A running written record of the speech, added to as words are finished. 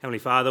Heavenly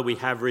Father, we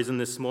have risen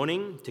this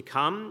morning to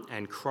come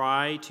and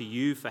cry to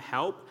you for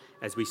help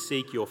as we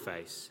seek your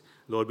face.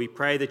 Lord, we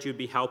pray that you'd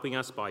be helping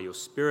us by your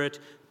Spirit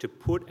to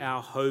put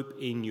our hope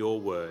in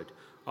your word.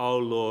 Oh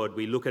Lord,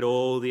 we look at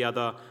all the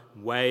other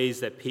ways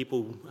that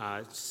people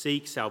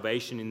seek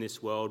salvation in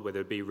this world,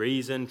 whether it be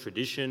reason,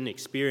 tradition,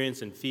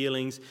 experience and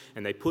feelings,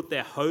 and they put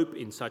their hope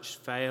in such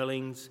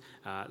failings.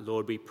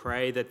 Lord, we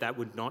pray that that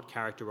would not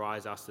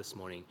characterize us this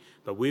morning,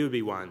 but we would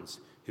be ones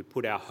who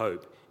put our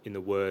hope in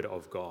the word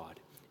of God.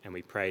 And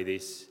we pray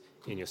this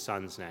in your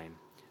Son's name.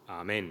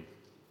 Amen.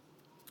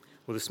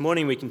 Well, this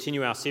morning we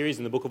continue our series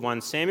in the book of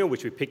 1 Samuel,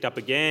 which we picked up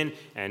again,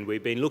 and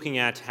we've been looking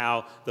at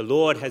how the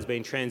Lord has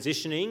been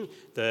transitioning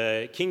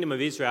the kingdom of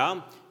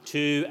Israel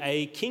to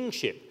a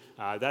kingship.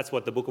 That's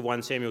what the book of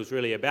 1 Samuel is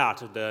really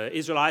about. The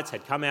Israelites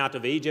had come out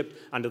of Egypt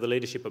under the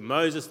leadership of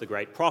Moses, the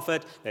great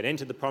prophet. They'd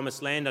entered the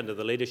promised land under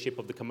the leadership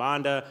of the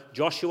commander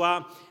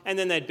Joshua, and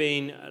then they'd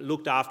been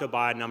looked after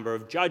by a number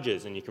of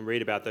judges, and you can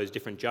read about those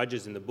different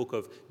judges in the book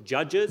of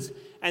Judges.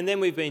 And then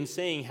we've been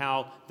seeing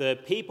how the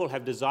people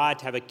have desired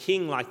to have a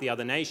king like the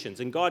other nations,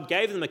 and God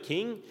gave them a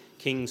king,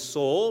 King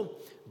Saul.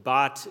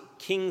 But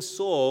King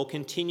Saul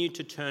continued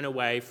to turn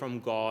away from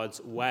God's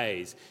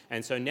ways.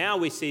 And so now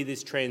we see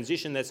this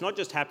transition that's not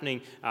just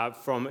happening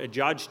from a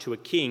judge to a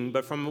king,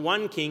 but from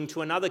one king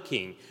to another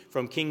king,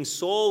 from King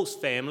Saul's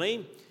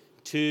family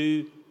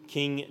to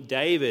King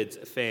David's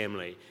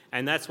family.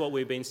 And that's what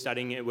we've been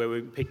studying, where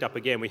we picked up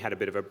again. We had a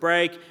bit of a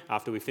break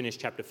after we finished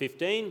chapter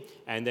 15,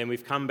 and then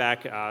we've come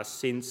back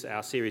since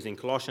our series in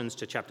Colossians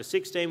to chapter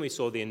 16. We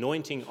saw the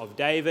anointing of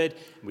David.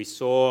 We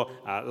saw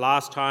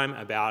last time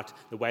about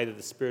the way that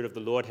the Spirit of the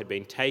Lord had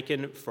been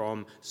taken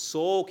from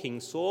Saul, King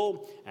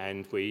Saul,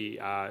 and we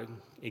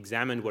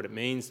examined what it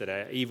means that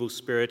an evil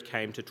spirit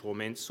came to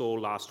torment Saul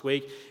last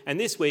week. And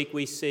this week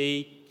we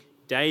see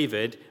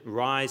David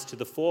rise to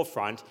the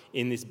forefront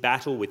in this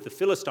battle with the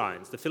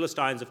Philistines. The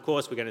Philistines, of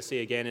course, we're going to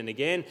see again and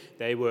again.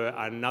 They were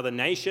another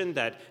nation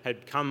that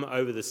had come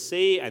over the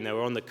sea, and they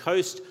were on the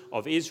coast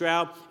of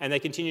Israel, and they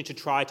continued to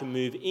try to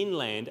move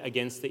inland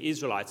against the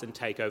Israelites and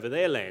take over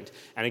their land.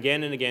 And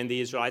again, the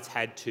Israelites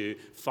had to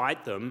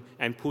fight them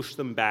and push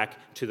them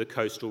back to the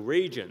coastal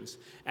regions.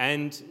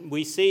 And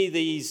we see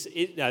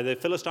the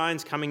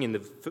Philistines coming in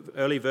the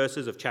early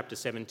verses of chapter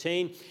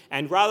 17,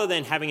 and rather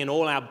than having an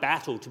all-out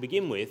battle to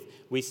begin with,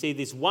 we see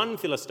this one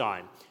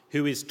Philistine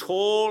who is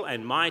tall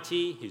and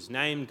mighty, who's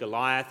named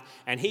Goliath,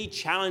 and he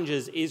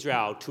challenges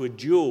Israel to a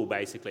duel,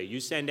 basically.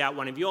 You send out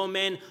one of your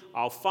men,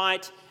 I'll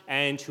fight,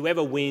 and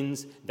whoever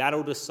wins,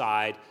 that'll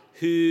decide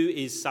who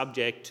is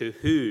subject to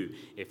who.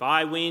 If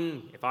I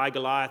win, if I,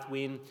 Goliath,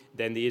 win,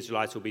 then the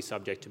Israelites will be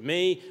subject to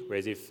me,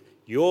 whereas if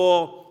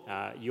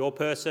your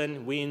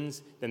person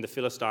wins, then the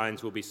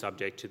Philistines will be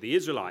subject to the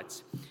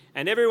Israelites.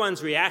 And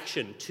everyone's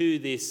reaction to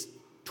this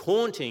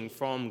taunting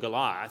from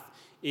Goliath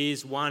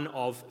is one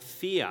of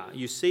fear.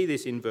 You see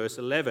this in verse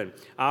 11.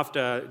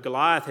 After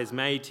Goliath has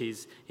made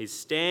his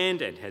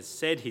stand and has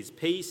said his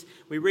piece,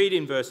 we read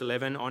in verse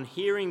 11, on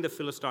hearing the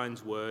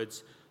Philistines'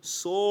 words,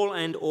 Saul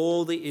and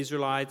all the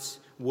Israelites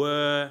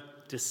were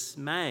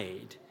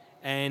dismayed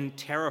and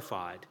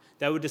terrified.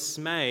 They were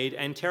dismayed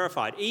and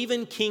terrified.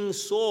 Even King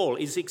Saul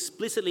is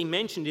explicitly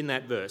mentioned in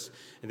that verse.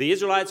 The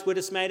Israelites were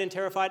dismayed and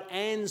terrified,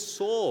 and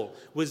Saul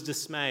was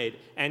dismayed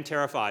and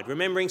terrified.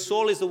 Remembering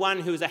Saul is the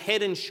one who is a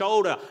head and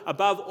shoulder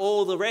above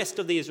all the rest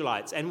of the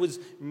Israelites and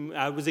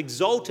was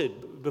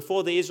exalted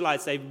before the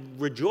Israelites. They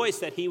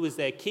rejoiced that he was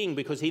their king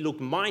because he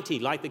looked mighty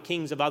like the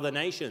kings of other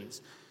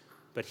nations.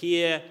 But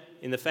here,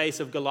 in the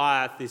face of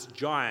Goliath, this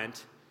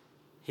giant,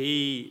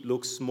 he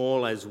looks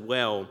small as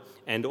well,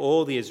 and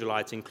all the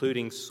Israelites,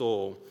 including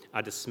Saul,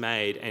 are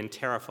dismayed and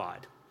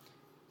terrified.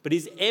 But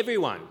is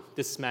everyone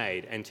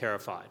dismayed and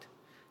terrified?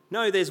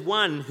 No, there's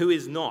one who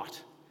is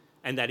not,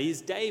 and that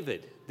is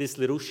David, this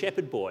little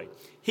shepherd boy.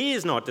 He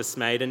is not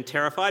dismayed and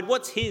terrified.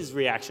 What's his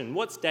reaction?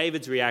 What's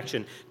David's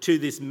reaction to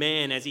this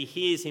man as he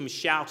hears him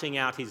shouting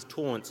out his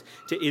taunts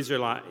to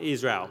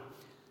Israel?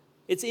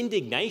 It's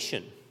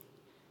indignation.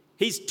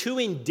 He's too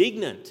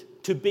indignant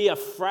to be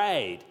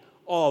afraid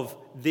of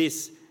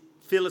this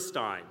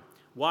Philistine.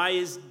 Why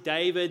is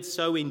David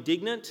so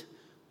indignant?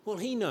 Well,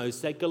 he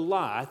knows that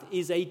Goliath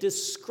is a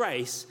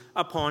disgrace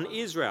upon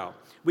Israel.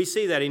 We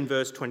see that in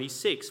verse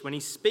 26 when he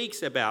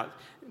speaks about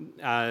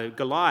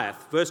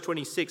Goliath. Verse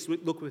 26,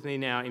 look with me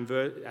now in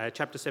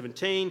chapter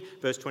 17,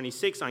 verse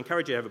 26. I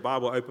encourage you to have a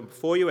Bible open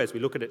before you as we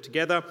look at it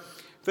together.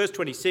 Verse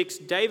 26,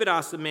 David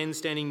asked the men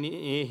standing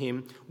near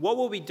him, what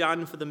will be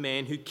done for the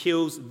man who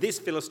kills this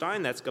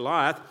Philistine, that's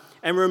Goliath,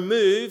 and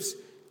removes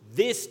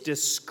this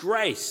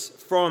disgrace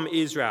from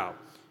Israel?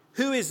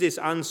 Who is this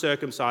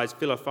uncircumcised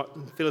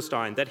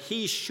Philistine that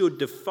he should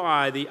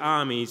defy the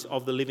armies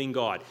of the living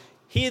God?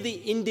 Hear the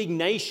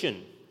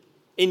indignation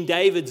in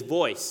David's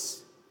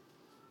voice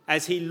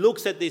as he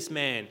looks at this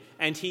man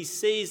and he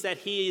sees that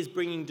he is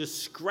bringing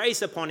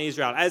disgrace upon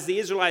Israel as the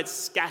Israelites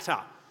scatter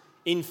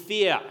in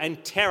fear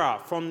and terror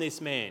from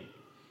this man.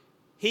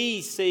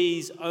 he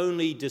sees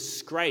only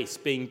disgrace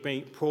being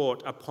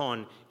brought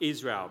upon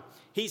Israel.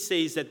 He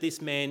sees that this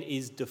man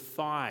is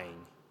defying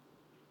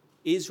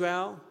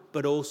Israel,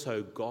 but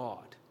also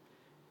God.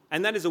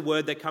 And that is a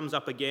word that comes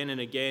up again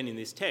and again in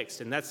this text.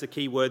 And that's the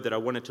key word that I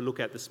wanted to look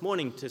at this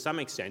morning to some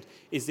extent,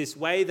 is this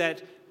way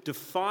that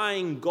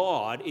defying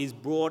God is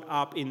brought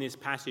up in this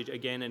passage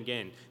again and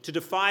again. To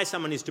defy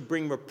someone is to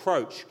bring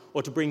reproach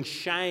or to bring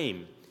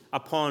shame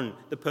upon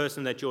the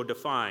person that you're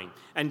defying.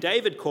 And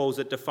David calls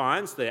it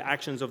defiance, the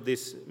actions of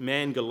this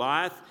man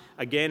Goliath,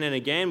 again and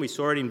again. We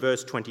saw it in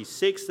verse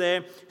 26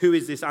 there. Who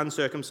is this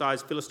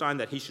uncircumcised Philistine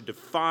that he should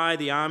defy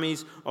the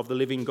armies of the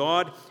living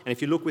God? And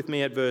if you look with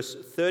me at verse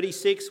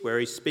 36, where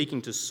he's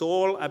speaking to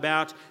Saul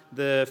about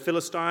the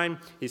Philistine,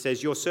 he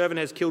says, your servant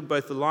has killed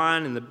both the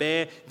lion and the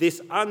bear.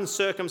 This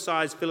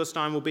uncircumcised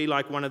Philistine will be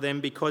like one of them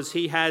because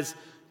he has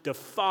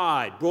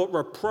defied, brought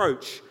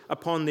reproach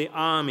upon the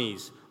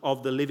armies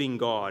of the living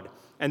God.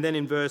 And then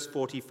in verse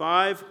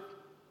 45,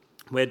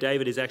 where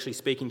David is actually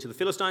speaking to the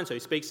Philistines, so he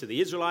speaks to the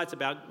Israelites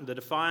about the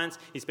defiance,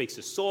 he speaks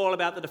to Saul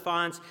about the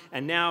defiance,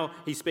 and now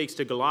he speaks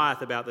to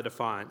Goliath about the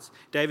defiance.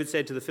 David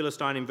said to the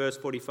Philistine in verse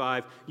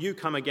 45, you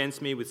come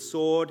against me with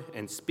sword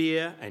and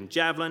spear and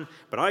javelin,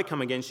 but I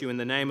come against you in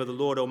the name of the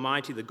Lord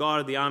Almighty, the God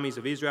of the armies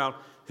of Israel,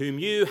 whom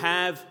you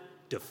have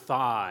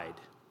defied.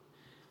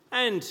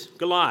 And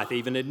Goliath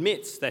even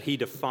admits that he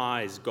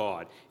defies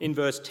God. In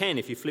verse 10,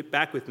 if you flip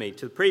back with me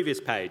to the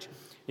previous page,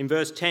 in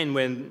verse 10,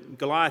 when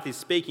Goliath is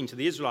speaking to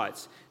the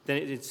Israelites, then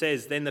it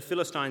says, then the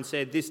Philistine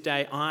said, this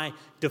day I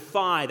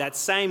defy, that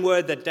same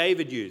word that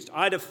David used,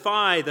 I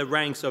defy the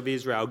ranks of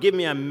Israel. Give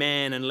me a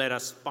man and let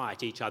us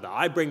fight each other.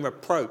 I bring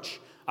reproach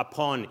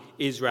upon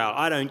Israel.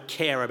 I don't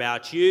care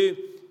about you.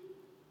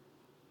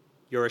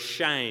 You're a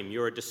shame.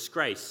 You're a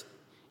disgrace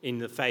in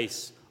the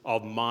face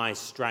of my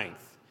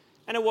strength.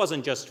 And it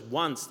wasn't just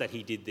once that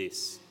he did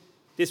this.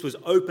 This was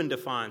open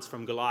defiance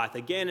from Goliath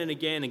again and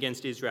again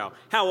against Israel.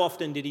 How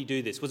often did he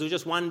do this? Was it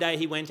just one day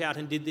he went out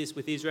and did this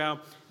with Israel?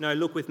 No,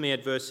 look with me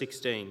at verse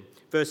 16.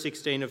 Verse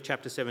 16 of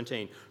chapter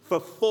 17. For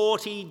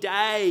 40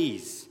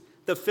 days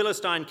the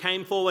Philistine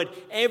came forward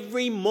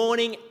every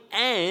morning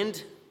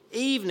and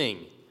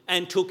evening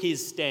and took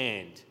his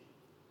stand.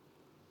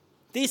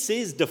 This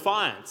is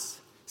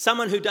defiance.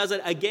 Someone who does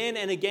it again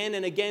and again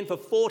and again for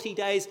 40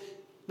 days,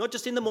 not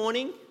just in the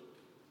morning,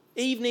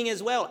 evening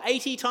as well,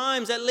 80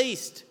 times at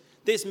least.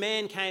 This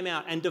man came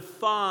out and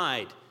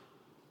defied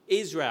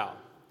Israel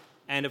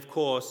and, of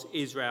course,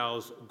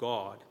 Israel's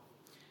God.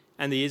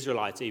 And the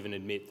Israelites even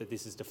admit that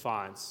this is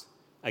defiance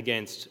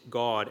against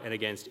God and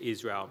against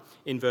Israel.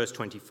 In verse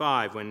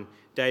 25, when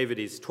David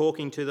is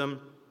talking to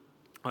them,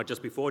 or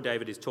just before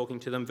David is talking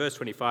to them, verse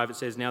 25, it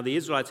says, now the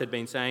Israelites had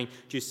been saying,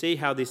 do you see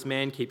how this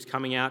man keeps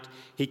coming out?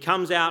 He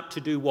comes out to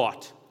do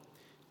what?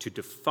 To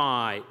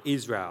defy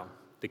Israel.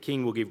 The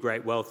king will give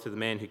great wealth to the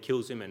man who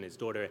kills him and his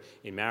daughter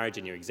in marriage,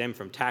 and you're exempt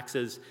from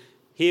taxes.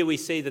 Here we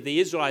see that the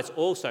Israelites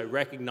also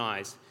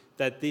recognize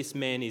that this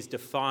man is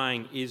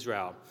defying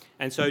Israel.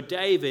 And so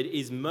David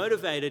is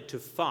motivated to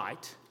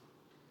fight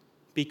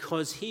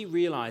because he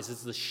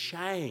realizes the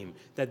shame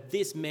that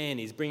this man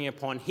is bringing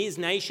upon his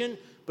nation,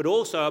 but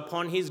also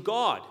upon his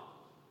God.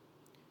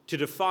 To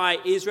defy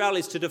Israel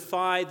is to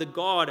defy the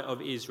God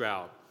of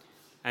Israel.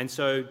 And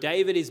so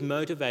David is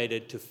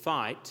motivated to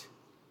fight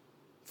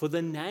for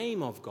the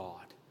name of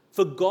God,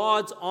 for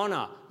God's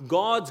honor,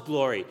 God's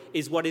glory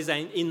is what is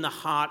in the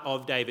heart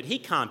of David. He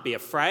can't be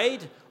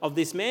afraid of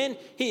this man.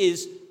 He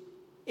is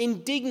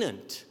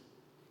indignant.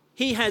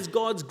 He has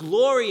God's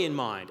glory in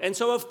mind. And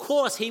so, of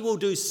course, he will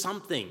do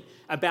something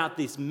about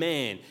this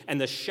man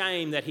and the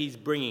shame that he's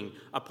bringing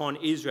upon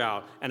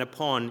Israel and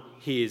upon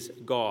his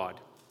God.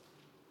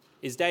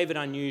 Is David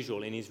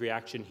unusual in his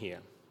reaction here?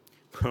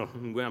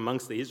 Well,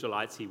 amongst the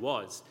Israelites, he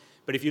was.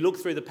 But if you look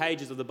through the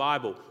pages of the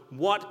Bible,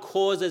 what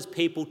causes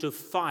people to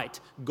fight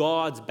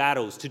God's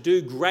battles, to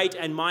do great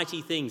and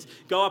mighty things,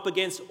 go up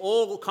against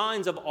all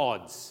kinds of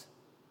odds?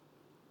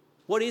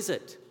 What is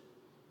it?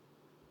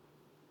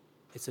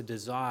 It's a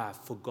desire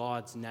for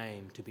God's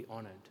name to be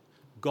honoured,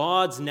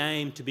 God's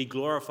name to be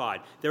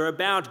glorified. They're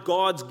about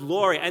God's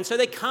glory. And so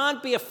they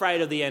can't be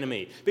afraid of the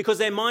enemy because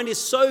their mind is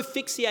so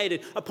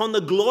fixated upon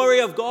the glory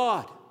of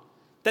God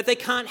that they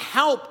can't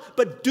help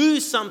but do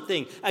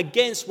something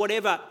against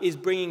whatever is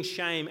bringing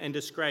shame and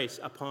disgrace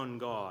upon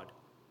God.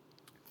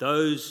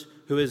 Those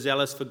who are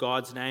zealous for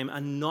God's name are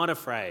not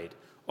afraid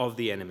of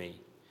the enemy,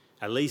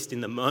 at least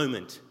in the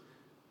moment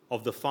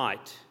of the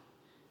fight.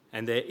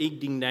 And their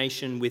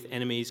indignation with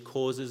enemies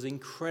causes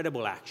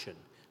incredible action.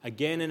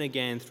 Again and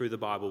again through the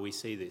Bible we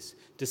see this,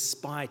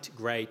 despite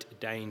great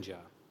danger.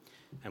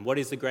 And what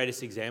is the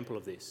greatest example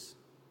of this?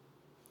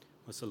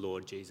 Was the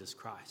Lord Jesus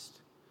Christ.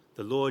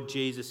 The Lord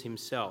Jesus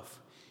himself.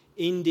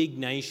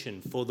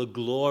 Indignation for the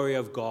glory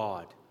of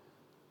God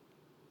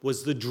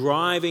was the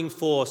driving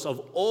force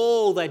of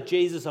all that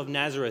Jesus of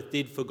Nazareth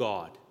did for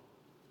God.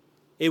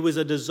 It was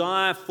a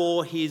desire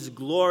for his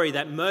glory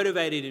that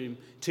motivated him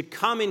to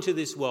come into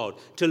this world,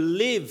 to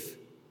live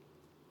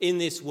in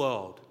this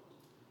world,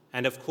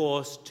 and of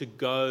course to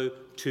go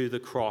to the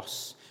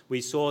cross. We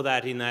saw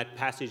that in that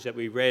passage that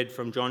we read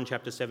from John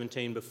chapter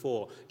 17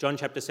 before. John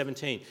chapter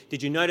 17.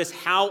 Did you notice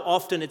how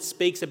often it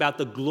speaks about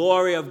the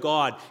glory of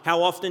God?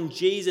 How often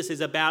Jesus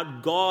is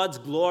about God's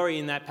glory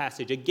in that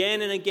passage?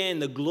 Again and again,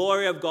 the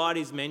glory of God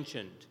is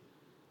mentioned.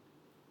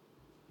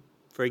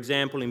 For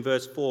example, in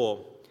verse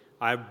 4,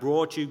 I have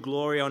brought you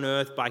glory on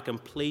earth by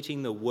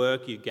completing the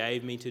work you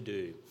gave me to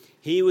do.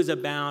 He was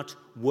about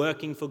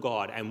working for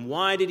God. And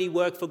why did he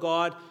work for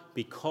God?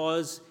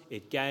 Because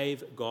it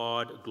gave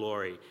God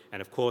glory.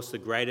 And of course, the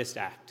greatest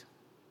act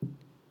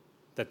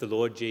that the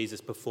Lord Jesus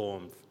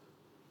performed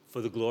for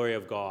the glory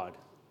of God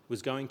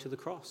was going to the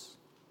cross.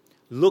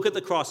 Look at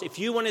the cross. If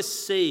you want to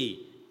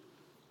see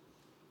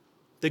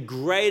the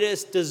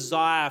greatest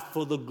desire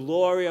for the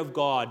glory of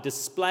God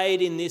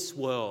displayed in this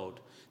world,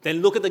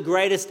 then look at the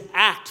greatest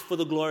act for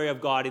the glory of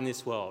God in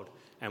this world.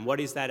 And what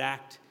is that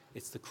act?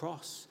 It's the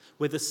cross,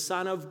 where the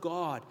Son of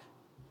God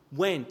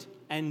went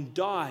and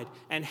died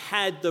and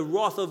had the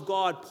wrath of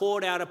God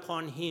poured out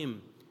upon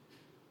him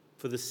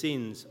for the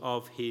sins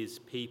of his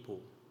people.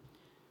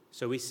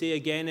 So we see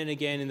again and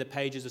again in the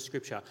pages of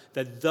Scripture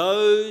that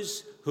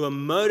those who are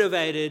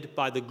motivated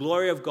by the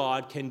glory of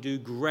God can do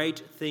great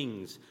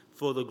things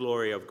for the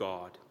glory of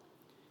God.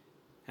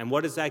 And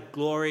what does that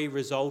glory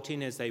result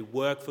in as they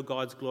work for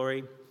God's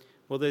glory?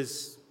 Well,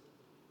 there's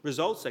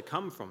results that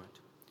come from it.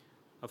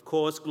 Of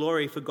course,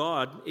 glory for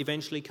God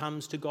eventually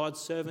comes to God's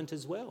servant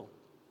as well.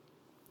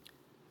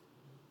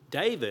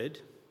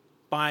 David,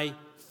 by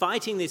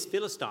fighting this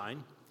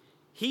Philistine,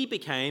 he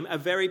became a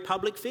very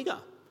public figure.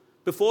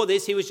 Before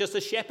this, he was just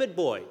a shepherd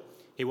boy.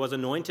 He was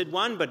anointed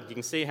one, but you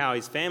can see how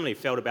his family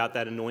felt about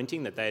that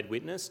anointing that they had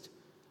witnessed.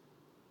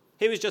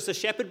 He was just a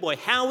shepherd boy.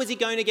 How was he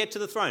going to get to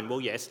the throne? Well,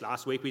 yes,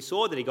 last week we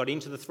saw that he got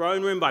into the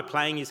throne room by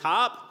playing his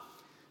harp.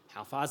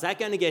 How far is that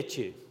going to get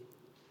you?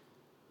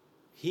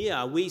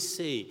 Here we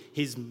see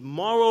his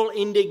moral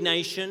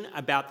indignation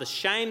about the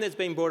shame that's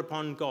been brought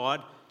upon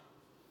God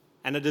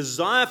and a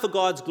desire for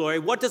God's glory.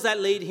 What does that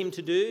lead him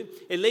to do?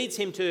 It leads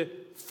him to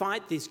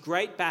fight this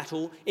great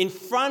battle in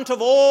front of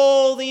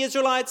all the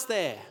Israelites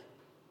there.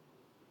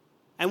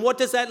 And what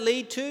does that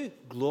lead to?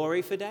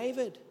 Glory for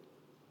David.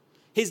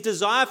 His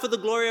desire for the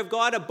glory of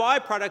God, a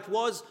byproduct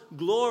was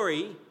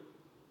glory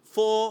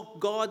for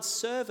God's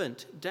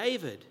servant,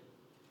 David.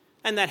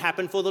 And that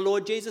happened for the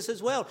Lord Jesus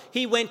as well.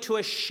 He went to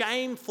a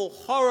shameful,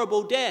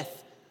 horrible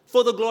death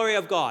for the glory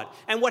of God.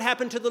 And what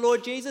happened to the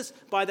Lord Jesus?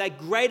 By that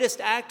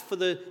greatest act,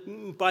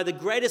 by the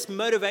greatest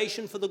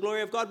motivation for the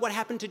glory of God, what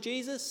happened to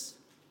Jesus?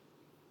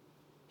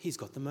 He's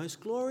got the most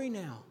glory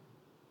now.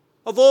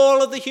 Of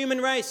all of the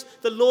human race,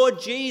 the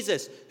Lord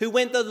Jesus, who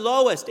went the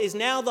lowest, is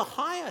now the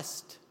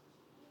highest.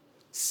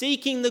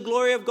 Seeking the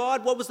glory of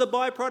God, what was the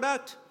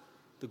byproduct?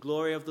 The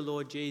glory of the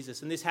Lord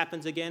Jesus. And this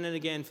happens again and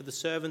again for the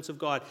servants of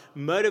God.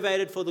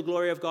 Motivated for the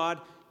glory of God,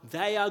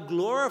 they are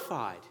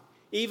glorified,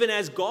 even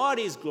as God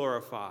is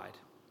glorified.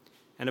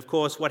 And of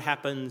course, what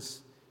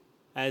happens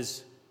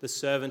as the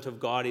servant of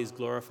God is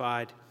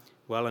glorified?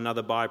 Well,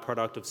 another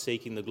byproduct of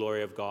seeking the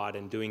glory of God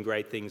and doing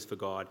great things for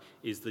God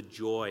is the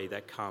joy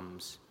that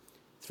comes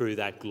through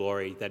that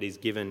glory that is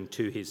given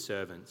to his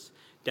servants.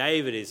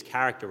 David is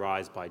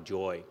characterized by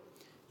joy.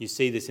 You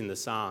see this in the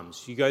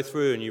Psalms. You go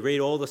through and you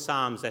read all the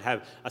Psalms that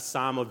have a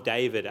Psalm of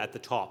David at the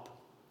top.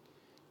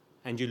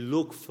 And you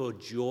look for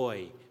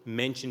joy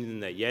mentioned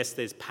in there. Yes,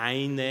 there's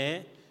pain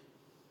there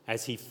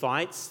as he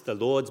fights the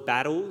Lord's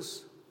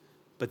battles,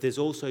 but there's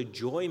also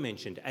joy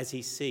mentioned as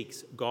he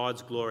seeks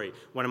God's glory.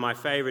 One of my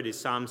favourite is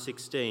Psalm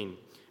 16,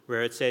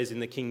 where it says in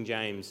the King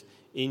James,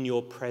 "In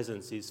your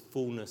presence is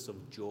fullness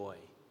of joy."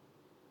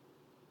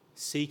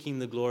 Seeking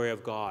the glory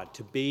of God,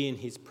 to be in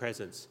his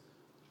presence,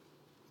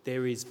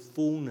 there is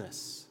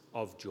fullness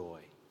of joy.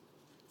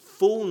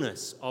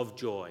 Fullness of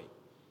joy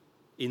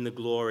in the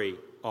glory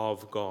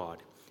of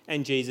God.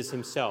 And Jesus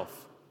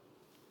himself,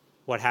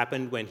 what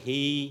happened when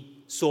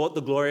he sought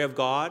the glory of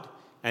God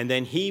and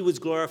then he was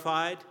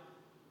glorified?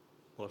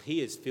 Well, he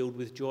is filled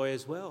with joy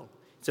as well.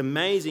 It's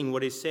amazing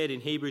what is said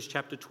in Hebrews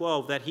chapter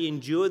 12, that he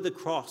endured the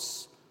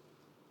cross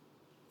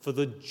for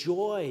the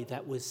joy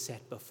that was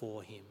set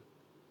before him.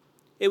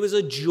 It was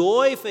a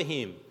joy for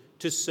him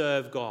to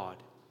serve God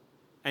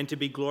and to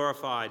be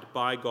glorified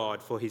by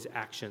God for his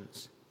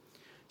actions.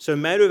 So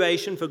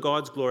motivation for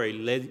God's glory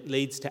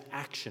leads to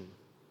action,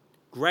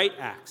 great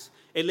acts.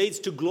 It leads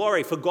to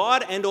glory for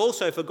God and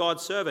also for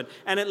God's servant.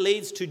 And it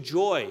leads to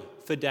joy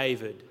for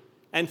David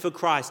and for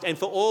Christ and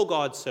for all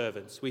God's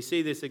servants. We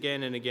see this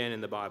again and again in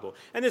the Bible.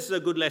 And this is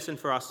a good lesson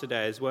for us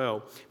today as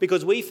well,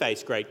 because we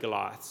face great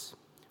Goliaths.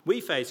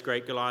 We face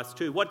great Goliaths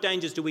too. What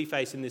dangers do we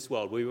face in this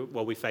world?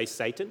 We face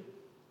Satan,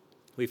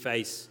 we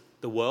face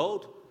the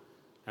world,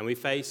 and we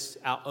face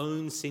our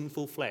own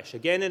sinful flesh.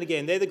 Again and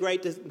again, they're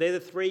the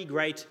three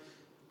great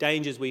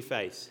dangers we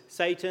face: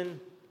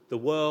 Satan, the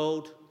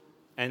world,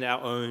 and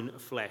our own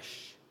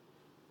flesh.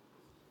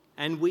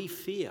 And we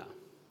fear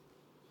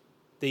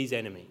these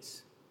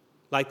enemies.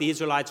 Like the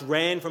Israelites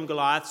ran from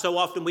Goliath, so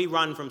often we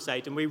run from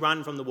Satan, we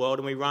run from the world,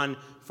 and we run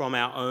from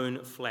our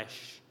own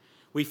flesh.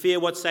 We fear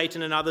what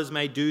Satan and others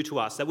may do to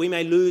us, that we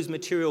may lose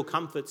material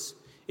comforts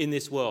in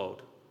this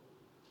world.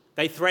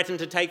 They threaten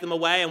to take them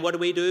away, and what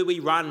do? We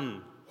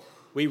run.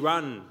 We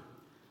run.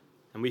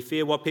 And we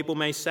fear what people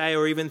may say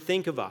or even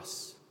think of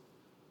us.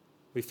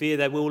 We fear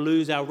that we'll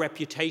lose our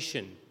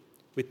reputation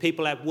with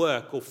people at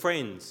work or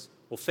friends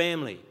or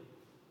family.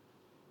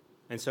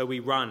 And so we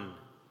run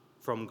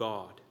from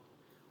God.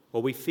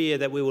 Or we fear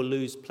that we will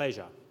lose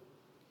pleasure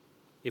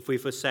if we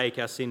forsake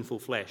our sinful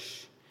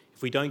flesh.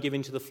 If we don't give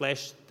in to the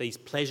flesh, these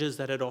pleasures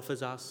that it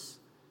offers us,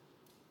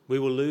 we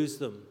will lose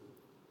them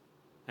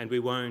and we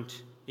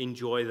won't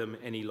enjoy them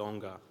any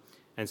longer.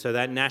 And so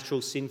that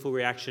natural sinful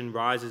reaction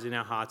rises in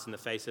our hearts in the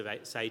face of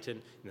Satan,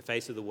 in the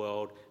face of the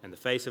world, and the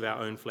face of our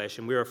own flesh,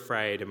 and we're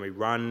afraid and we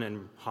run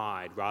and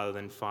hide rather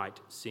than fight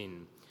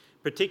sin,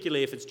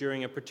 particularly if it's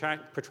during a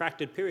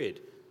protracted period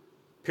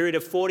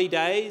of 40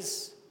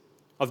 days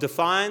of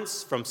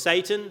defiance from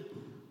Satan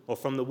or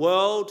from the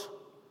world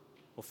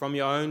or from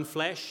your own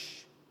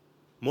flesh,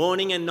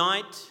 morning and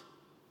night,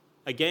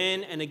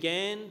 again and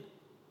again.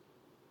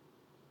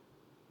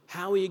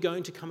 How are you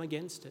going to come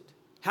against it?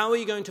 How are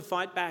you going to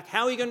fight back?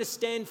 How are you going to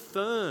stand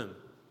firm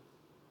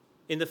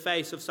in the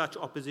face of such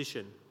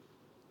opposition?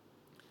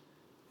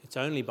 It's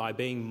only by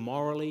being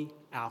morally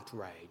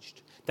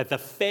outraged, that the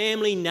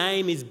family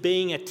name is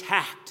being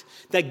attacked,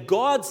 that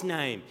God's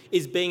name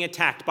is being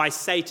attacked by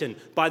Satan,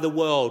 by the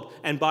world,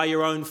 and by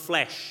your own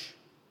flesh,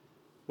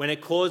 when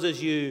it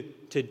causes you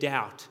to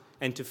doubt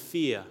and to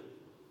fear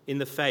in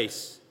the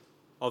face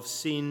of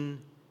sin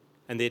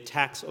and the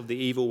attacks of the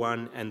evil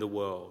one and the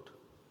world.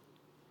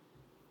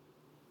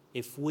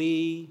 If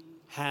we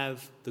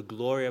have the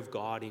glory of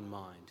God in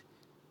mind,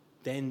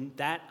 then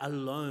that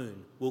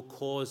alone will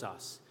cause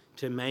us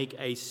to make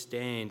a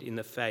stand in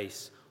the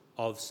face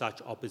of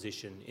such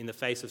opposition, in the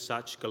face of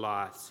such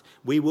Goliaths.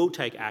 We will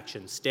take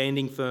action,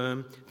 standing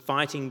firm,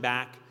 fighting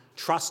back,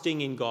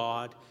 trusting in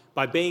God,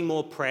 by being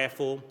more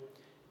prayerful.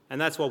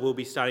 And that's what we'll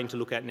be starting to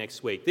look at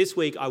next week. This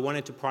week, I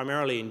wanted to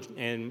primarily,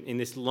 in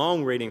this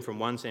long reading from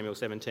 1 Samuel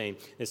 17,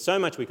 there's so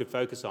much we could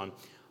focus on.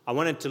 I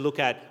wanted to look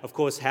at, of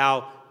course,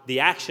 how we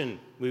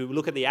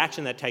look at the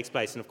action that takes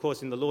place. And of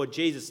course, in the Lord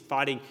Jesus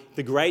fighting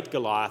the great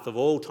Goliath of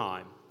all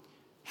time,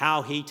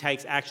 how he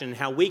takes action and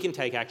how we can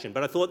take action.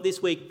 But I thought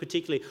this week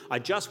particularly, I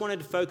just wanted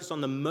to focus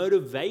on the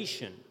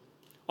motivation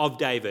of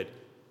David.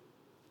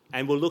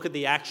 And we'll look at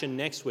the action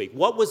next week.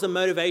 What was the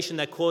motivation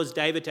that caused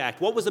David to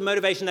act? What was the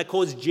motivation that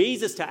caused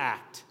Jesus to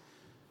act?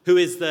 Who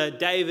is the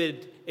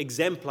David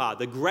exemplar,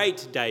 the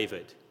great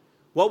David?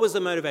 What was the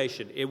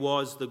motivation? It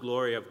was the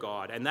glory of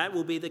God. And that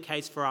will be the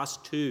case for us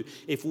too.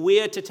 If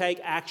we are to take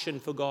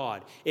action for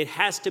God, it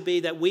has to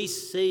be that we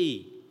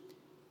see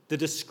the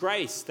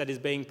disgrace that is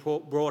being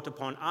brought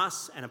upon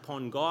us and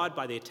upon God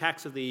by the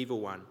attacks of the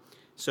evil one,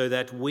 so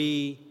that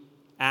we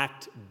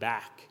act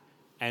back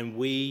and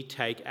we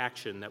take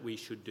action that we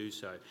should do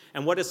so.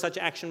 And what does such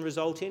action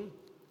result in?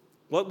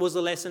 What was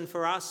the lesson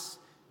for us?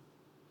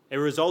 It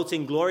results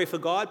in glory for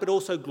God, but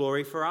also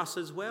glory for us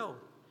as well.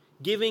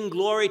 Giving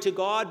glory to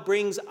God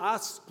brings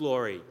us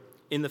glory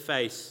in the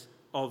face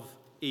of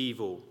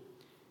evil.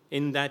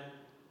 In that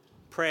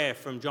prayer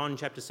from John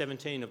chapter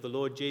 17 of the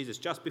Lord Jesus,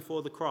 just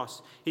before the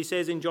cross, he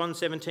says in John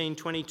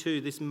 17:22,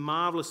 this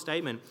marvelous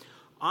statement,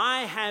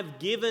 "I have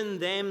given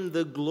them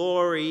the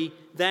glory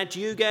that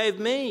you gave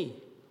me,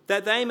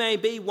 that they may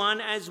be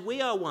one as we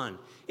are one."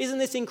 Isn't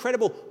this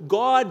incredible?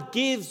 God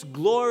gives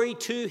glory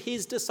to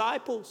his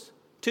disciples,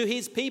 to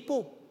his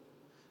people.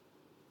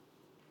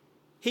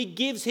 He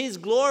gives his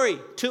glory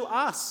to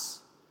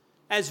us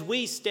as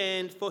we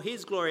stand for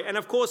his glory. And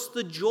of course,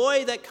 the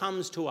joy that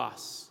comes to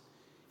us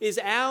is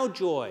our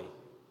joy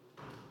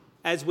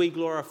as we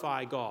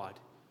glorify God.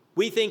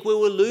 We think we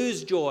will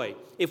lose joy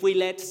if we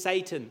let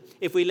Satan,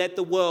 if we let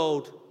the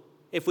world,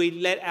 if we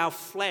let our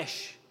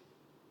flesh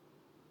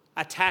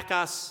attack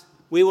us.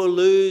 We will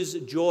lose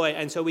joy,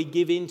 and so we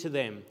give in to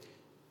them.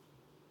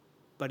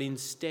 But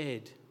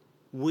instead,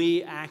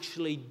 we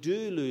actually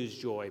do lose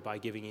joy by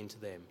giving in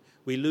to them.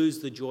 We lose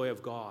the joy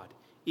of God.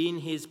 In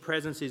his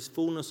presence is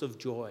fullness of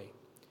joy.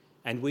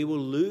 And we will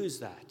lose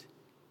that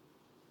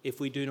if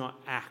we do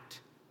not act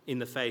in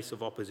the face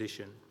of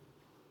opposition.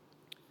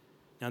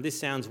 Now, this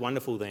sounds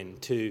wonderful then,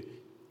 to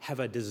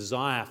have a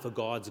desire for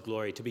God's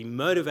glory, to be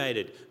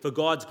motivated for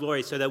God's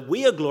glory so that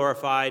we are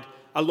glorified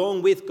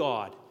along with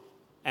God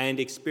and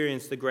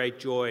experience the great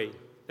joy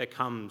that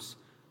comes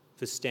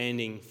for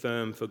standing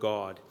firm for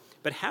God.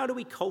 But how do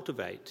we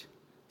cultivate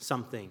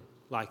something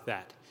like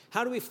that?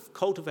 How do we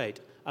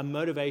cultivate a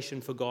motivation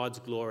for God's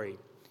glory?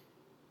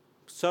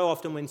 So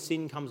often when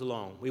sin comes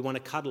along, we want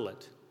to cuddle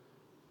it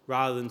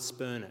rather than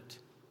spurn it.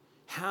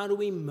 How do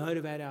we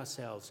motivate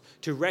ourselves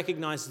to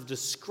recognize the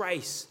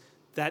disgrace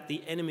that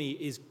the enemy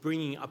is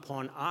bringing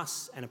upon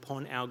us and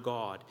upon our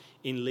God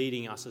in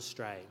leading us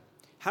astray?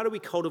 How do we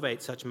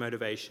cultivate such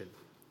motivation?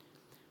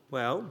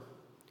 Well,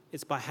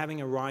 it's by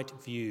having a right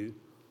view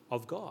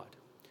of God.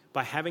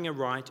 By having a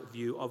right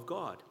view of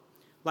God,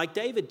 like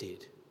David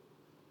did.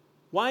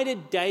 Why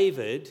did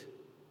David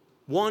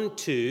want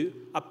to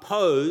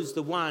oppose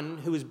the one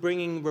who is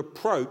bringing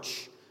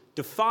reproach,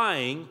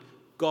 defying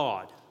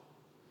God?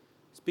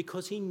 It's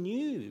because he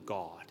knew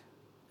God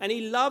and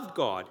he loved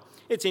God.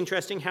 It's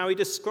interesting how he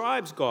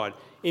describes God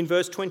in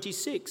verse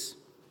 26.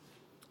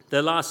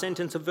 The last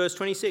sentence of verse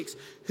 26.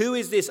 Who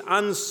is this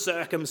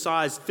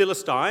uncircumcised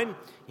Philistine?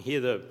 You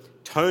hear the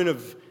tone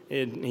of,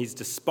 he's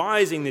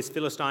despising this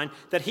Philistine,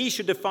 that he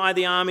should defy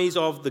the armies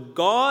of the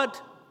God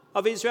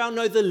of Israel?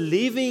 No, the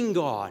living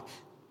God.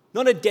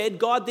 Not a dead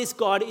God, this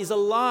God is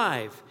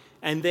alive.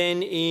 And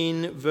then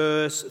in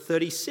verse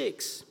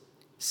 36,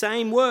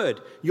 same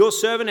word. Your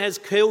servant has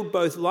killed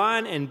both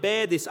lion and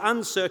bear. This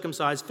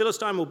uncircumcised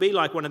Philistine will be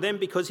like one of them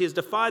because he has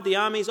defied the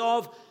armies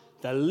of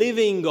the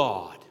living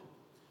God.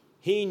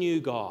 He knew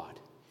God.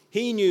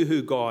 He knew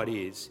who God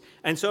is.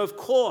 And so, of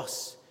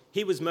course,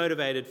 he was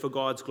motivated for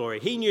God's glory.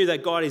 He knew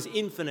that God is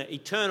infinite,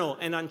 eternal,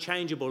 and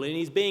unchangeable, and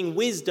he's being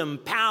wisdom,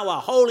 power,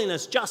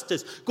 holiness,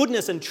 justice,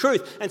 goodness, and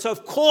truth. And so,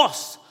 of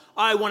course,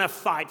 I want to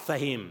fight for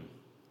him.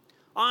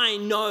 I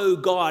know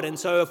God, and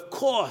so, of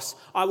course,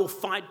 I will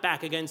fight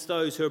back against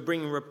those who are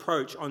bringing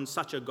reproach on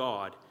such a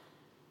God.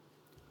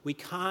 We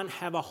can't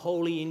have a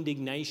holy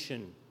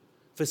indignation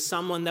for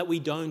someone that we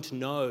don't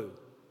know.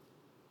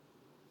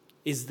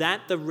 Is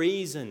that the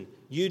reason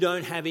you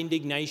don't have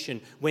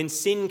indignation? When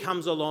sin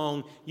comes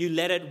along, you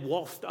let it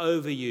waft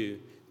over you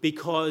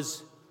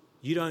because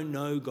you don't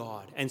know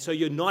God. And so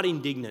you're not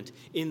indignant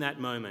in that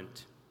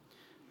moment.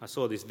 I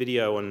saw this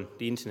video on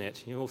the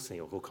internet. You all see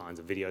all kinds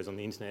of videos on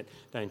the internet,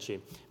 don't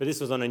you? But this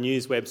was on a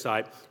news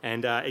website,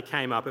 and it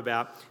came up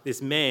about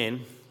this man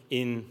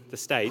in the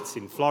States,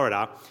 in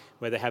Florida,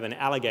 where they have an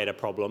alligator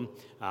problem.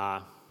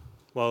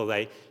 Well,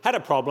 they had a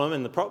problem,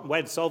 and the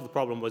way to solve the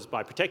problem was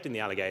by protecting the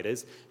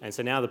alligators. And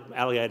so now the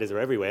alligators are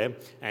everywhere.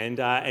 And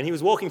he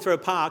was walking through a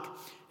park,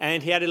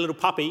 and he had a little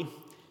puppy,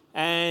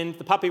 and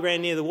the puppy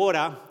ran near the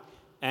water,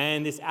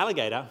 and this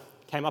alligator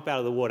came up out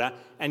of the water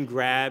and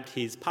grabbed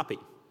his puppy.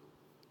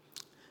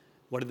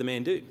 What did the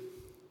man do?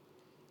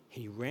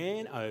 He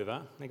ran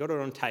over. They got it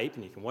on tape,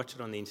 and you can watch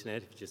it on the internet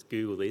if you just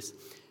Google this.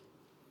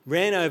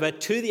 Ran over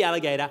to the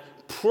alligator,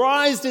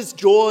 prized its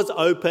jaws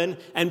open,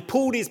 and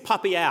pulled his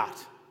puppy out.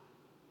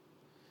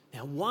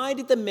 Now, why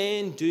did the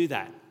man do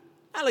that?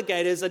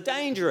 Alligators are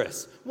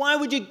dangerous. Why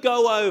would you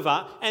go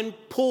over and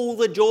pull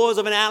the jaws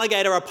of an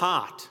alligator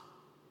apart?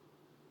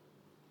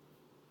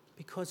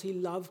 Because he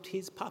loved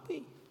his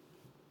puppy.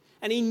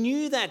 And he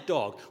knew that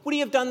dog. Would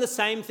he have done the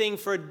same thing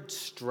for a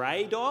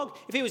stray dog?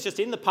 If he was just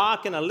in the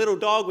park and a little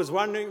dog was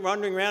wandering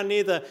around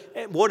near the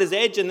water's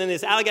edge and then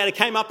this alligator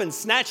came up and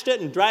snatched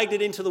it and dragged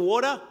it into the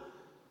water,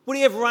 would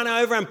he have run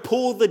over and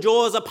pulled the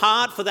jaws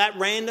apart for that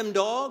random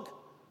dog?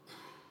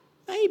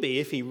 Maybe,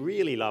 if he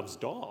really loves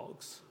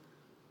dogs.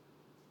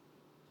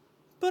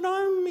 But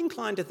I'm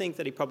inclined to think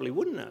that he probably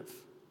wouldn't have.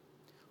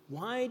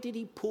 Why did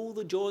he pull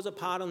the jaws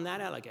apart on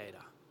that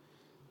alligator?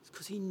 It's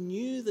because he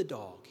knew the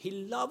dog. He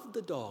loved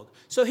the dog.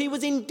 So he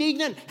was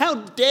indignant. How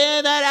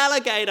dare that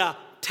alligator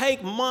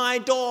take my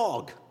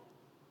dog?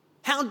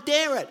 How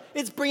dare it?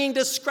 It's bringing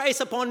disgrace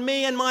upon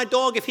me and my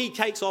dog if he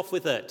takes off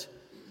with it.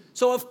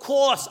 So of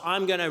course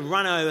I'm going to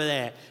run over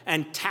there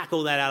and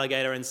tackle that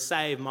alligator and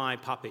save my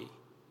puppy.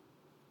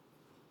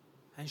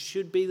 And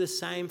should be the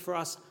same for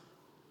us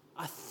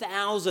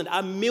 1,000,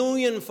 a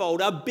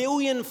millionfold, a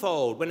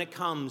billionfold when it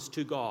comes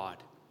to God.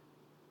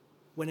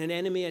 When an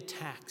enemy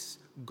attacks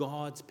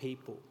God's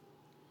people,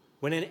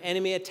 when an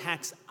enemy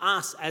attacks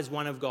us as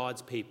one of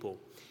God's people,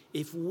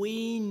 if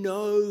we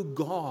know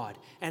God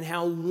and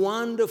how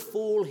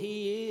wonderful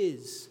he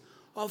is,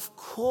 of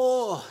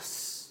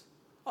course,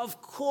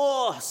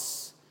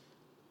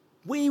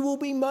 we will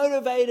be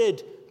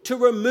motivated to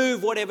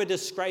remove whatever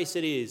disgrace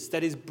it is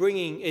that is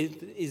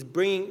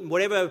bringing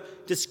whatever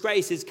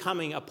disgrace is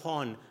coming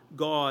upon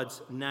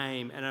God's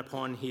name and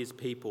upon his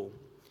people.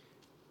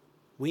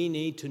 We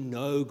need to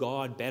know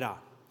God better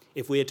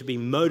if we are to be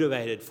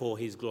motivated for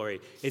his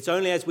glory. It's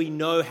only as we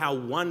know how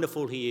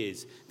wonderful he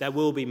is that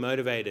we'll be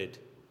motivated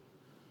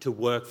to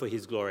work for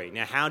his glory.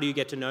 Now, how do you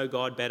get to know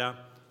God better?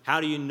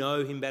 How do you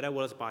know him better?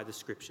 Well, it's by the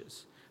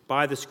scriptures.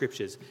 By the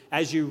scriptures.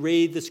 As you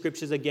read the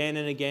scriptures again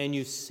and again,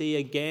 you see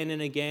again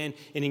and again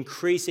in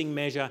increasing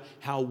measure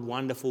how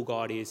wonderful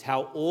God is,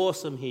 how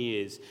awesome he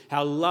is,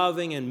 how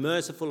loving and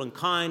merciful and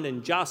kind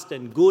and just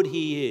and good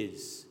he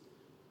is.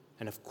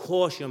 And of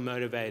course you're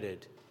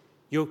motivated.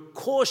 Of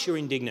course you're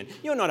indignant.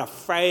 You're not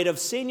afraid of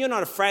sin. You're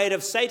not afraid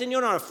of Satan.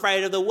 You're not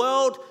afraid of the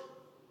world.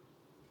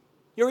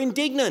 You're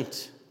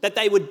indignant that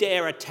they would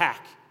dare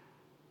attack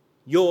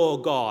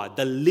your God,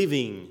 the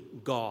living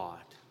God.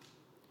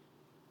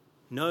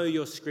 Know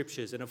your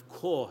scriptures, and of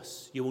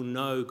course you will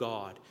know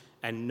God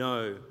and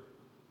know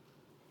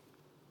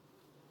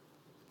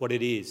what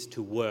it is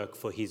to work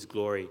for his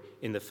glory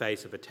in the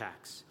face of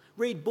attacks.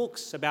 Read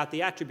books about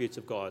the attributes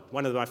of God.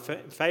 One of my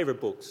favourite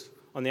books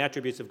on the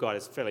attributes of God.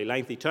 It's a fairly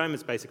lengthy term.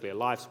 It's basically a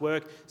life's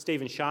work.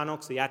 Stephen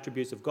Charnock's The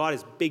Attributes of God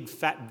is big,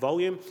 fat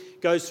volume.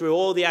 Goes through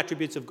all the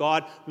attributes of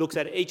God, looks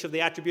at each of the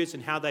attributes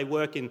and how they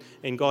work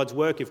in God's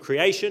work of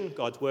creation,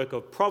 God's work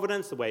of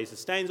providence, the way he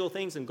sustains all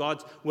things, and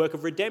God's work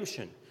of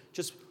redemption.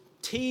 Just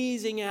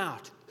teasing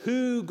out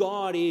who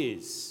God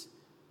is.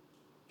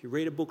 If you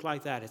read a book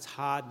like that, it's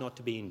hard not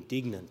to be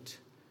indignant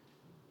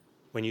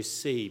when you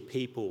see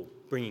people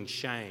bringing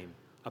shame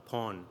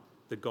upon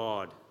the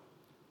God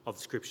of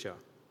Scripture.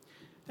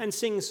 And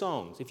sing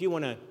songs. If you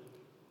want to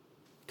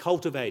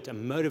cultivate a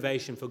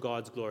motivation for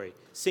God's glory,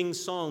 sing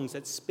songs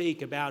that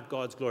speak about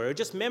God's glory, or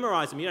just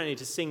memorize them. You don't need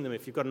to sing them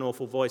if you've got an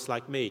awful voice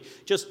like me.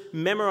 Just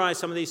memorize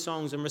some of these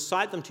songs and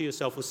recite them to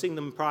yourself, or sing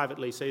them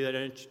privately so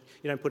you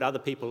don't put other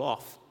people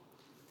off.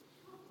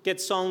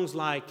 Get songs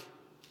like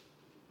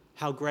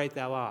How Great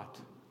Thou Art.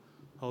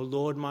 O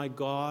Lord my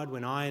God,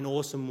 when I in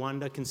awesome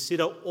wonder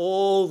consider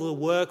all the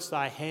works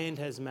thy hand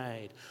has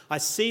made. I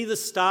see the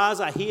stars,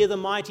 I hear the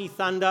mighty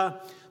thunder,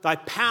 thy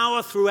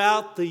power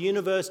throughout the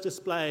universe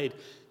displayed.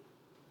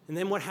 And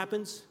then what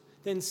happens?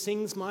 Then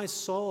sings my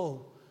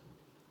soul,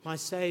 my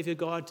Saviour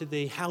God, to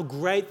thee. How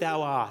great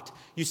thou art.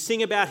 You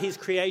sing about his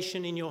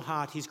creation in your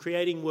heart, his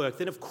creating work.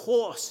 Then of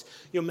course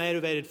you're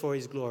motivated for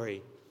his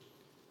glory.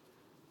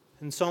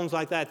 And songs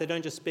like that, they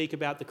don't just speak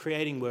about the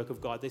creating work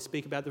of God, they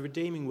speak about the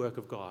redeeming work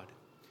of God.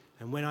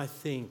 And when I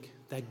think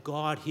that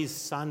God, his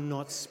Son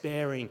not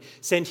sparing,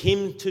 sent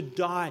him to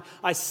die,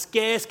 I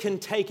scarce can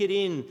take it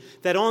in,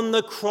 that on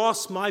the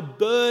cross my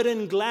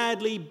burden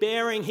gladly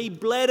bearing, he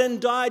bled and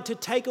died to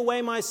take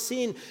away my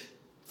sin.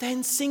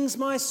 Then sings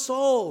my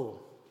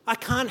soul, I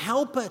can't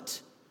help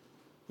it.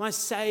 My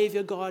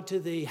Saviour God, to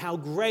thee, how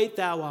great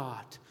thou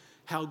art,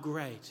 how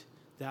great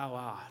thou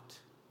art.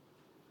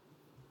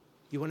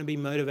 You want to be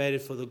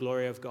motivated for the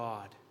glory of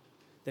God?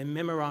 Then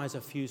memorize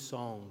a few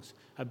songs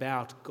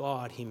about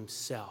God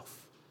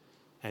himself.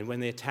 And when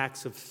the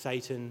attacks of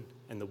Satan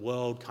and the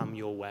world come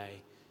your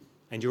way,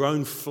 and your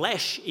own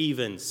flesh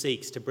even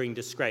seeks to bring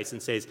disgrace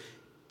and says,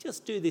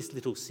 just do this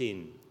little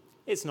sin,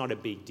 it's not a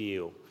big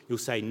deal. You'll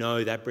say,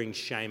 no, that brings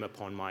shame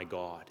upon my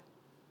God.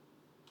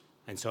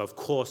 And so of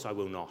course I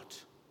will not,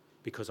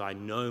 because I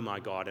know my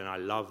God and I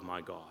love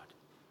my God.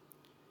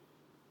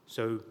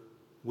 So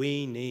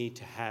we need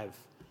to have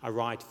a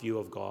right view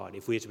of God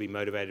if we are to be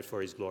motivated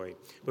for his glory.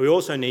 But we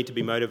also need to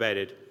be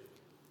motivated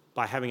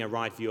by having a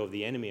right view of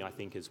the enemy, I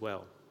think, as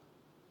well,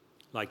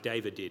 like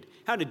David did.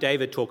 How did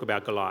David talk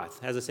about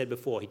Goliath? As I said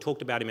before, he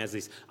talked about him as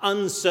this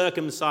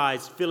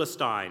uncircumcised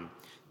Philistine.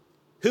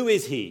 Who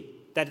is he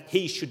that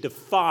he should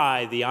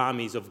defy the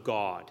armies of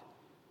God?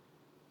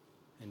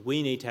 And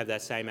we need to have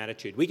that same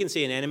attitude. We can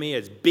see an enemy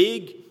as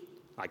big,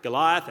 like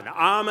Goliath, and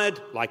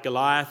armoured, like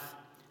Goliath,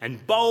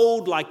 and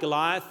bold, like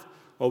Goliath,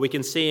 or we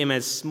can see him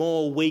as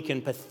small, weak,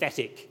 and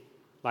pathetic,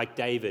 like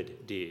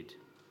David did.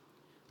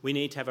 We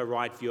need to have a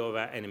right view of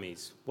our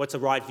enemies. What's a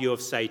right view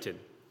of Satan?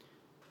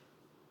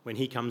 When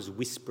he comes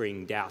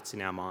whispering doubts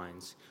in our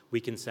minds,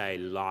 we can say,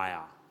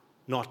 liar,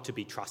 not to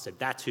be trusted.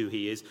 That's who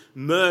he is.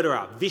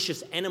 Murderer,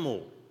 vicious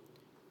animal,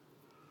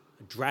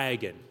 a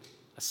dragon,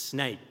 a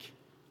snake,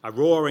 a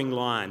roaring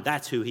lion.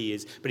 That's who he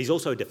is. But he's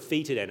also a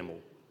defeated animal,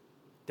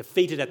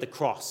 defeated at the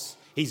cross.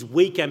 He's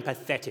weak and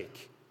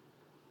pathetic.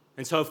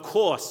 And so, of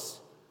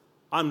course,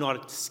 I'm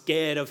not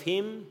scared of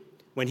him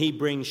when he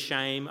brings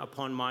shame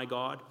upon my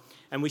God.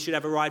 And we should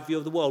have a right view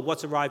of the world.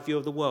 What's a right view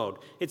of the world?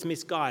 It's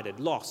misguided,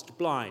 lost,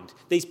 blind.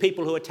 These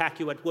people who attack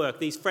you at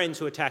work, these friends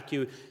who attack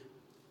you,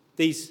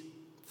 these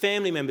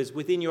family members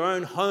within your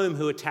own home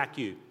who attack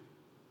you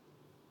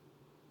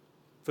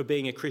for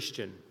being a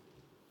Christian,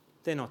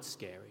 they're not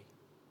scary.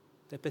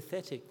 They're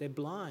pathetic, they're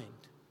blind,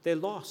 they're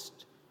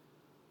lost.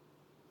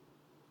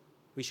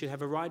 We should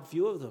have a right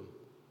view of them,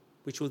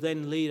 which will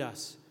then lead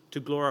us to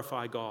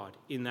glorify God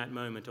in that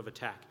moment of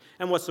attack.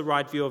 And what's the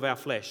right view of our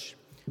flesh?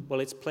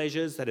 Well, its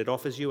pleasures that it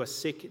offers you are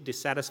sick,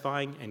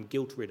 dissatisfying, and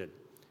guilt-ridden.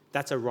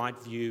 That's a right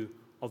view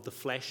of the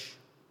flesh.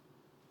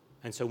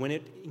 And so when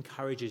it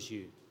encourages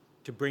you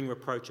to bring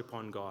reproach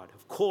upon God,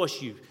 of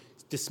course you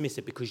dismiss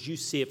it because you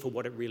see it for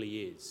what it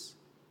really is,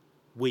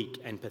 weak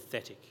and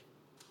pathetic.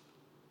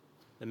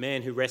 The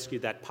man who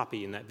rescued that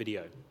puppy in that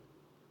video,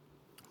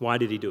 why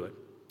did he do it?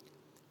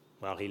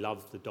 Well, he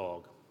loved the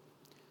dog.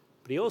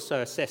 But he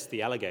also assessed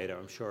the alligator,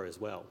 I'm sure, as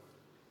well,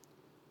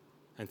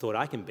 and thought,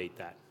 I can beat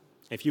that.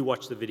 If you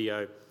watch the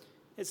video,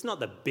 it's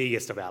not the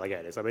biggest of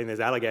alligators. I mean, there's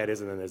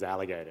alligators and then there's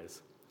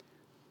alligators.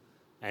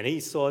 And he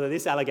saw that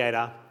this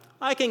alligator,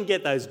 I can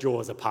get those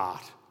jaws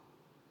apart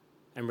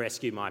and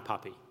rescue my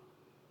puppy.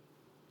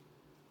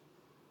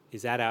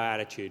 Is that our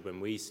attitude when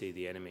we see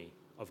the enemy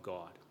of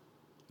God?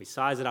 We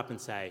size it up and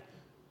say,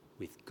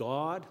 with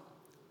God,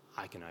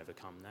 I can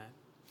overcome that.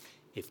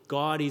 If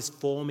God is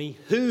for me,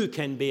 who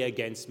can be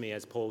against me,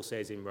 as Paul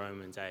says in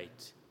Romans 8?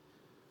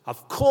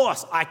 Of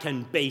course I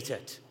can beat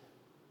it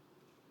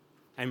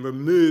and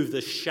remove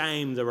the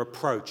shame, the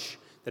reproach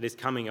that is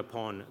coming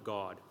upon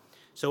God.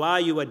 So are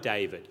you a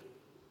David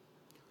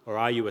or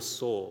are you a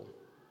Saul?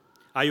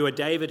 Are you a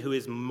David who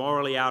is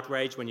morally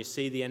outraged when you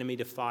see the enemy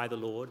defy the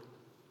Lord?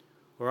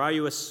 Or are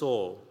you a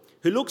Saul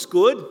who looks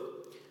good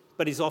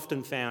but is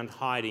often found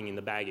hiding in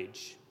the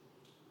baggage?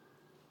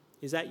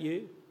 Is that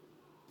you?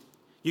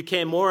 You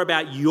care more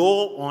about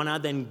your honour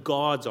than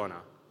God's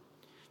honour.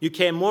 You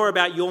care more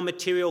about your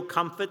material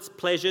comforts,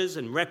 pleasures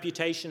and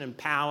reputation and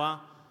power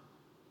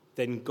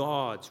than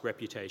God's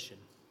reputation.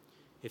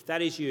 If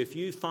that is you, if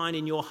you find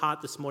in your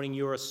heart this morning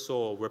you're a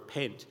Saul,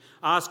 repent.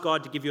 Ask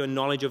God to give you a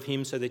knowledge of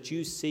him so that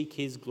you seek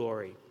his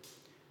glory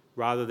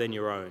rather than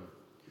your own.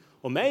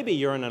 Or maybe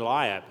you're an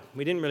Eliab.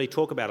 We didn't really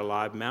talk about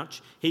Eliab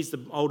much. He's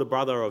the older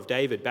brother of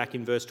David back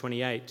in verse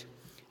 28.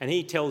 And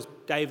he tells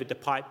David to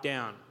pipe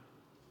down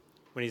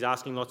when he's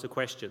asking lots of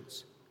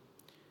questions.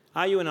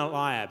 Are you an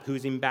Eliab who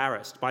is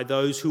embarrassed by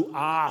those who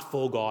are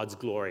for God's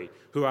glory,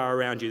 who are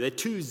around you? They're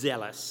too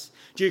zealous.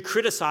 Do you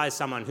criticize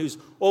someone who's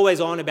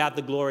always on about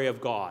the glory of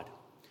God?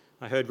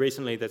 I heard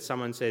recently that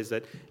someone says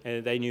that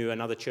they knew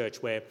another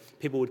church where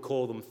people would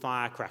call them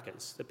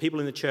firecrackers. The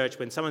people in the church,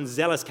 when someone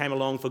zealous came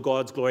along for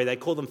God's glory, they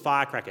call them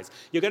firecrackers.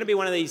 You're going to be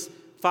one of these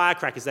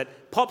firecrackers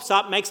that pops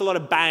up, makes a lot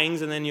of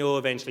bangs, and then you'll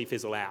eventually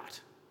fizzle out.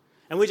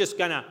 And we're just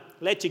going to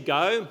let you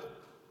go,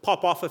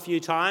 pop off a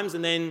few times,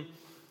 and then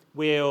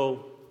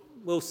we'll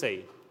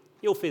see.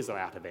 You'll fizzle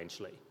out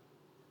eventually.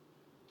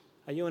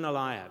 Are you an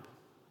Eliab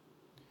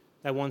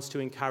that wants to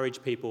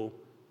encourage people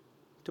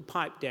to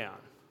pipe down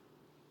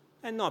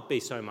and not be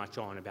so much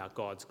on about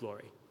God's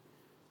glory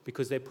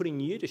because they're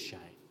putting you to shame,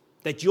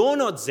 that you're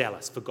not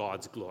zealous for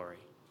God's glory,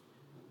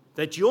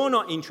 that you're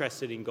not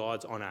interested in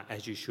God's honour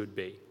as you should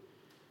be?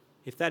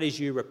 If that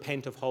is you,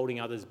 repent of holding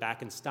others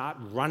back and start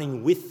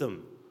running with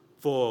them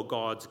for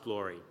God's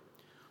glory.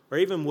 Or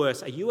even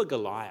worse, are you a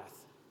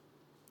Goliath?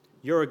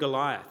 You're a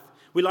Goliath.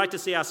 We like to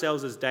see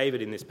ourselves as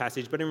David in this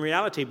passage, but in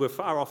reality, we're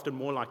far often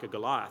more like a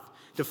Goliath,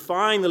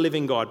 defying the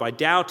living God by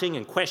doubting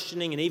and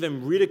questioning and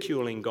even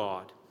ridiculing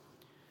God.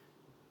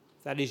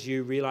 If that is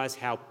you, realise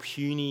how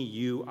puny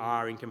you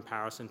are in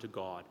comparison to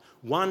God.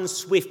 One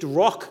swift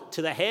rock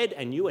to the head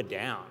and you are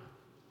down.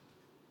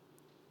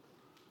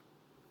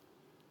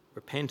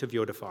 Repent of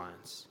your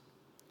defiance.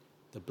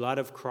 The blood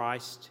of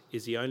Christ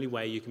is the only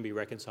way you can be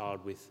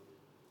reconciled with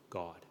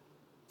God.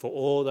 For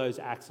all those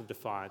acts of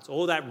defiance,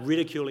 all that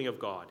ridiculing of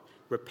God,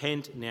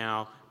 repent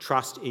now,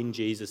 trust in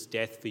Jesus'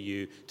 death for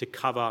you to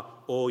cover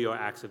all your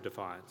acts of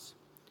defiance.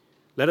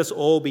 Let us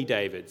all be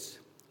David's.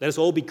 Let us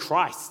all be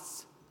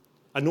Christ's,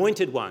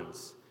 anointed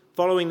ones,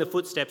 following the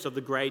footsteps of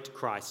the great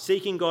Christ,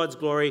 seeking God's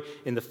glory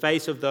in the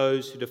face of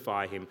those who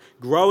defy him,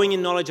 growing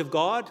in knowledge of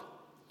God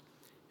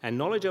and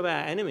knowledge of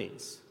our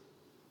enemies,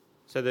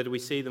 so that we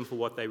see them for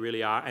what they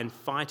really are and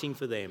fighting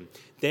for them.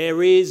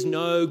 There is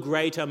no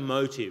greater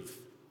motive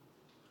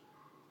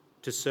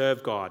to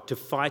serve God, to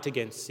fight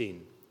against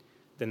sin,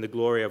 than the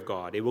glory of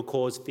God. It will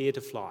cause fear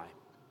to fly.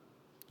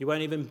 You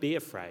won't even be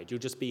afraid. You'll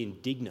just be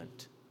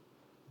indignant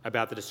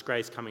about the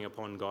disgrace coming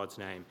upon God's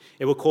name.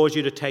 It will cause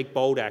you to take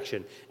bold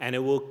action, and it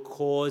will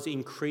cause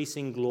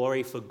increasing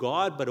glory for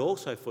God, but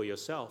also for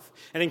yourself,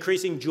 and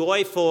increasing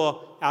joy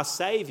for our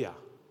Saviour,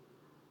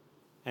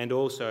 and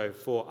also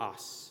for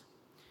us.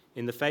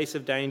 In the face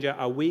of danger,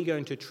 are we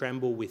going to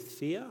tremble with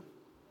fear,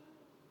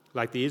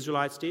 like the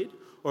Israelites did?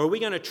 Or are we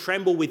going to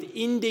tremble with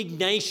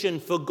indignation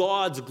for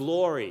God's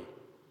glory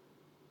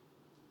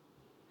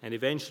and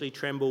eventually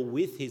tremble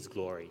with his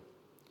glory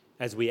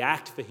as we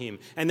act for him,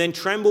 and then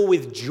tremble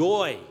with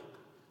joy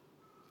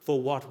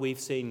for what we've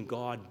seen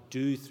God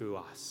do through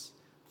us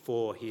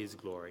for his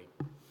glory?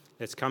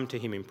 Let's come to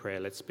him in prayer.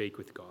 Let's speak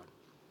with God.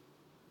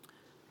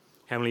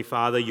 Heavenly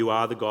Father, you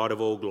are the God of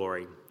all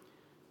glory.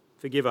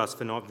 Forgive us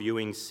for not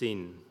viewing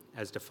sin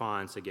as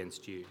defiance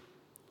against you.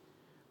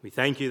 We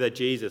thank you that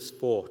Jesus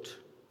fought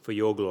for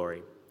your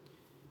glory,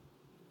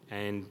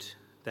 and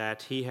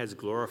that he has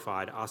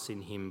glorified us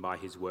in him by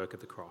his work at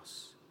the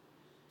cross.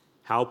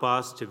 Help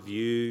us to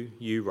view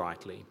you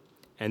rightly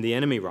and the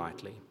enemy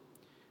rightly,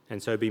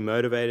 and so be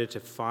motivated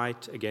to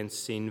fight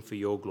against sin for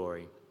your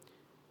glory,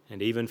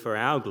 and even for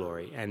our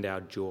glory and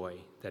our joy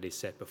that is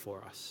set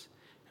before us.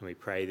 And we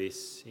pray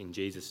this in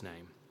Jesus'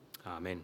 name. Amen.